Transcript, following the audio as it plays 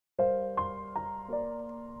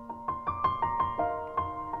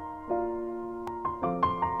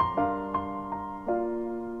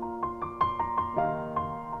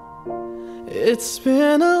It's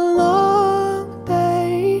been a long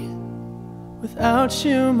day without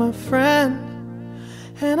you, my friend,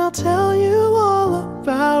 and I'll tell you all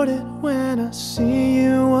about it when I see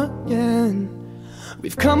you again.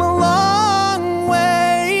 We've come a long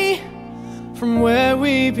way from where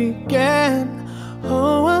we began.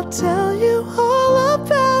 Oh, I'll tell you all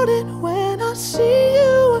about it when I see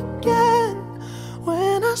you again.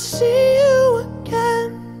 When I see you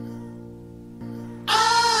again.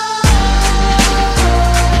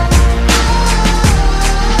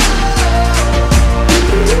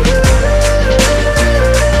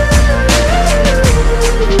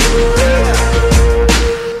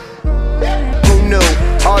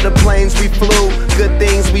 All the planes we flew, good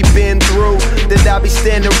things we've been through, that I'll be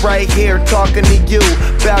standing right here talking to you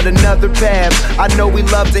about another path. I know we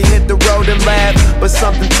love to hit the road and laugh, but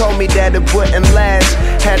something told me that it wouldn't last.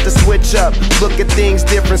 Had to switch up, look at things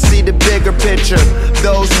different, see the bigger picture.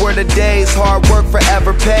 Those were the days, hard work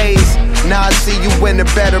forever pays. Now I see you in a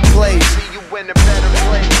better place.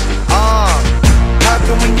 How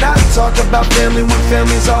can we not talk about family when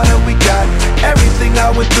family's all that we got? Everything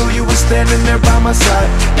I went through, you were standing there by my side,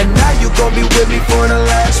 and now you gon' be with me for the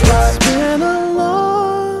last ride. It's been a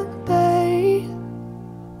long day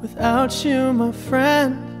without you, my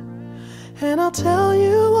friend, and I'll tell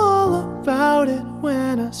you all about it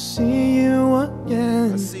when I see you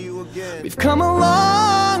again. We've come a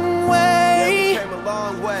long way,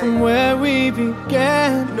 from where we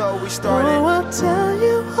began. You know we started. Oh, I'll tell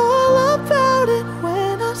you all about it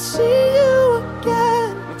when I see you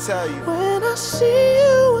again. Tell you. When I see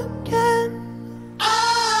you again.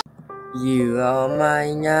 You are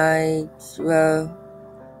my nights, well,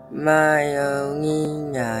 my only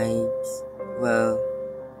nights, well.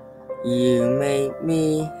 You make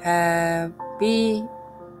me happy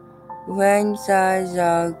when skies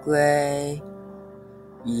are gray.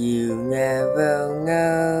 You never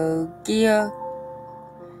know, dear,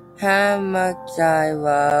 how much I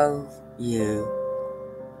love you.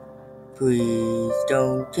 Please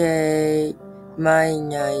don't take my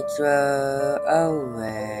nights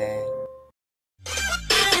away.